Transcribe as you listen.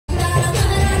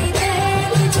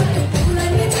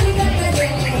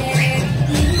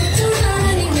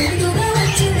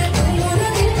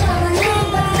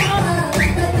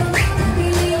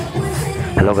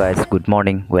Hello guys, good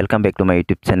morning. Welcome back to my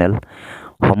YouTube channel.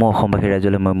 Homo Hombaki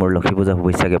Rajole মই মোৰ লক্ষী পূজা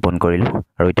শুভেচ্ছা জ্ঞাপন কৰিলো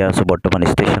আৰু এতিয়া আছো বৰ্তমান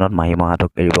ষ্টেচনত মাহী মহাতক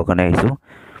এৰিবৰ কাৰণে আহিছো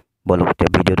বলক এতিয়া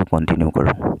ভিডিওটো কন্টিনিউ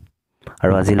কৰো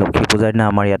আৰু আজি লক্ষী পূজাৰ দিনা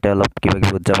আমাৰ ইয়াতে অলপ কিবা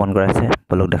কিবি উদযাপন কৰা হৈছে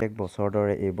বলক এক বছৰ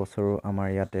দৰে এই বছৰো আমাৰ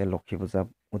ইয়াতে লক্ষী পূজা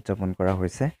উদযাপন কৰা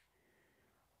হৈছে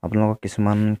আপোনালোকক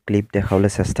কিছুমান ক্লিপ দেখাবলৈ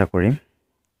চেষ্টা কৰিম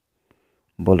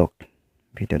বলক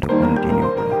ভিডিওটো কন্টিনিউ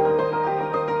কৰো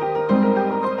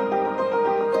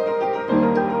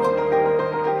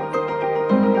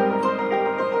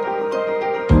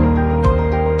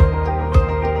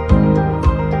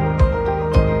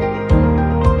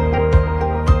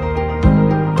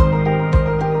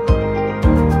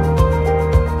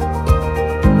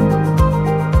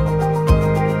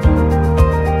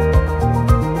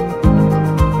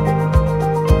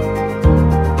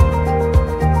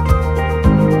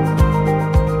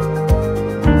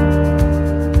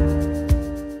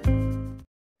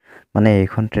মানে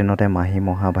এইখন ট্ৰেইনতে মাহী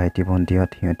মহা ভাইটি ভণ্টিহঁত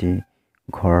সিহঁতি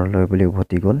ঘৰলৈ বুলি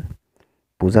উভতি গ'ল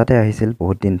পূজাতে আহিছিল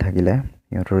বহুত দিন থাকিলে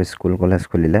সিহঁতৰ স্কুল কলেজ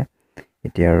খুলিলে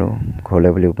এতিয়া আৰু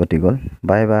ঘৰলৈ বুলি উভতি গ'ল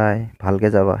বাই বাই ভালকে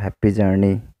যাবা হ্যাপি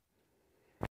জাৰ্নি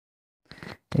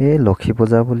এই লক্ষী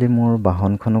পূজা বুলি মোৰ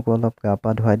বাহনখনকো অলপ গা পা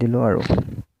ধুৱাই দিলো আৰু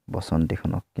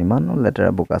বসন্তীখনক কিমান লেতেৰা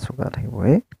বোকা চোকা থাকিব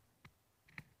এই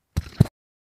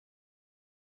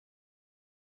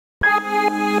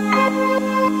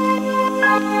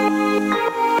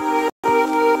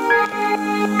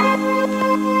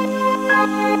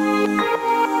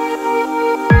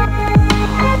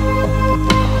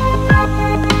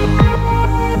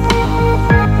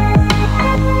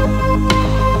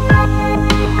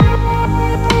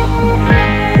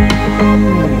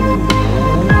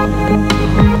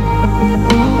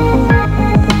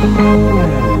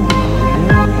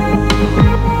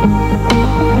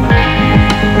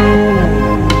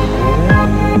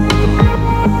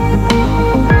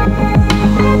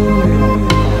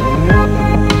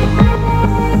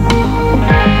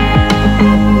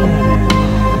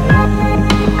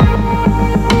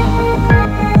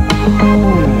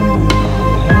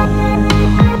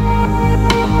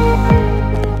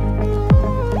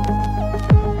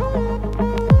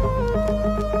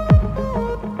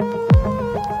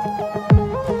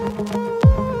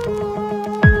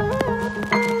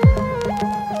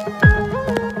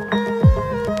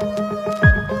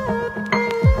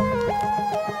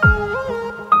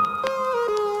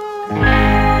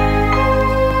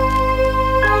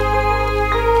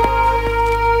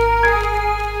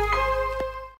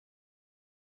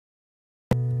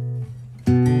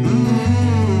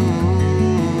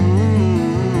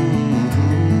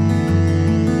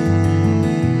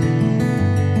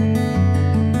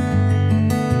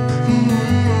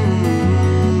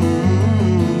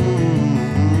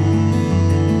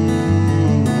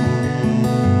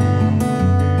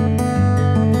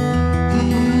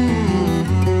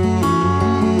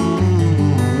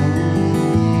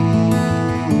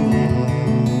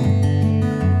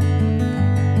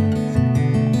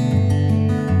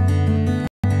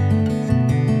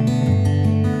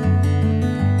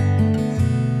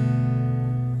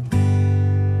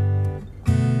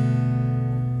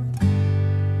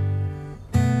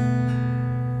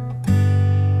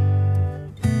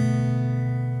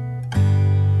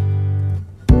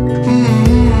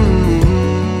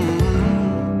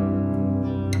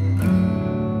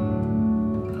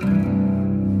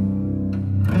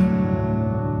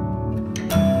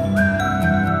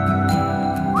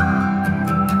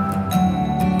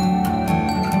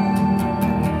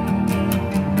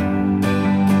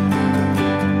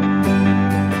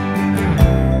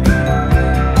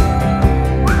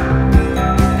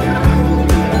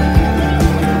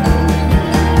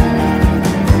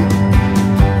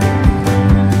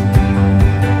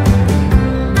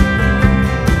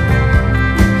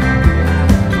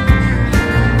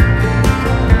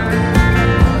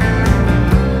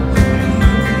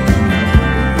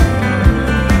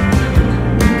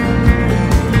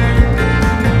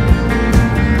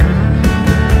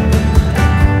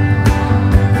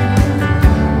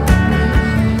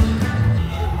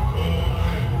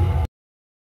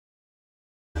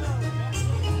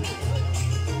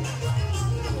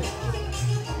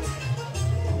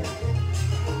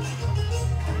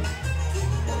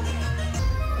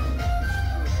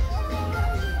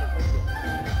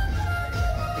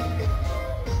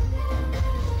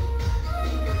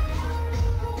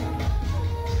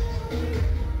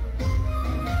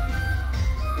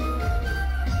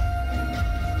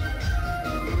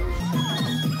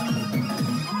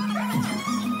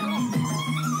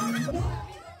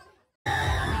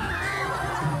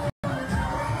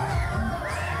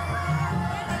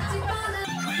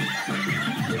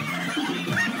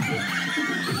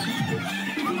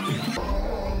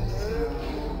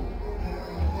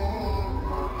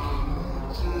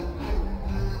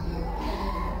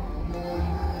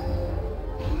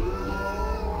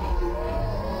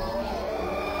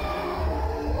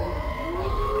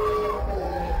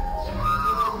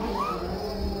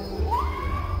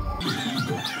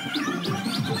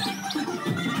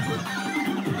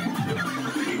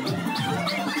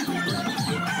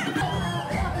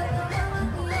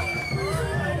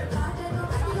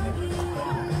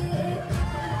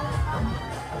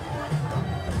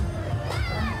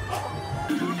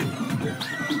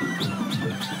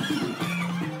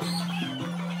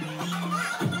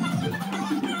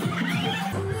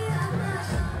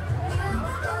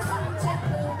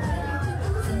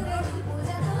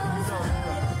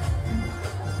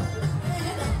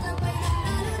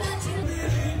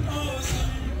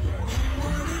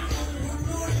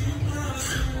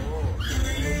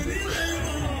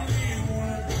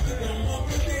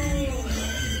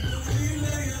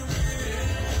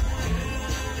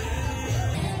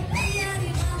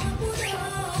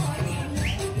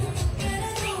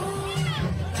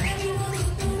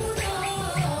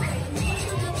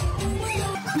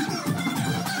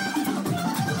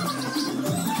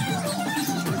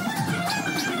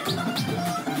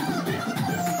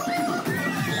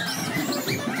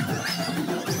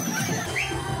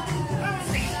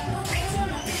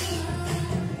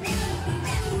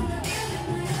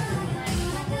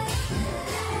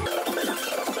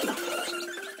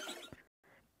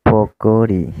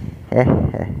पकौड़ी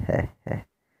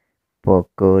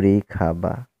पकौड़ी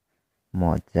खाबा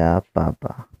मजा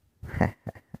पाबा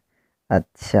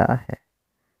अच्छा है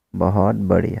बहुत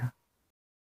बढ़िया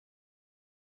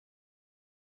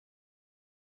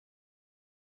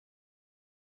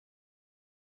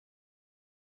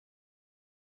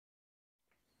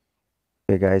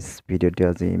গাইজ ভিডিঅ'টো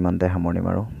আজি ইমানতে সামৰণি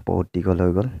মাৰোঁ বহুত দীঘল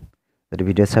হৈ গ'ল যদি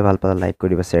ভিডিঅ' চাই ভাল পালে লাইক কৰি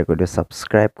দিবা শ্বেয়াৰ কৰি দিবা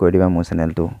ছাবস্ক্ৰাইব কৰি দিবা মোৰ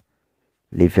চেনেলটো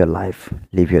live your life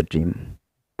live your dream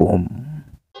broom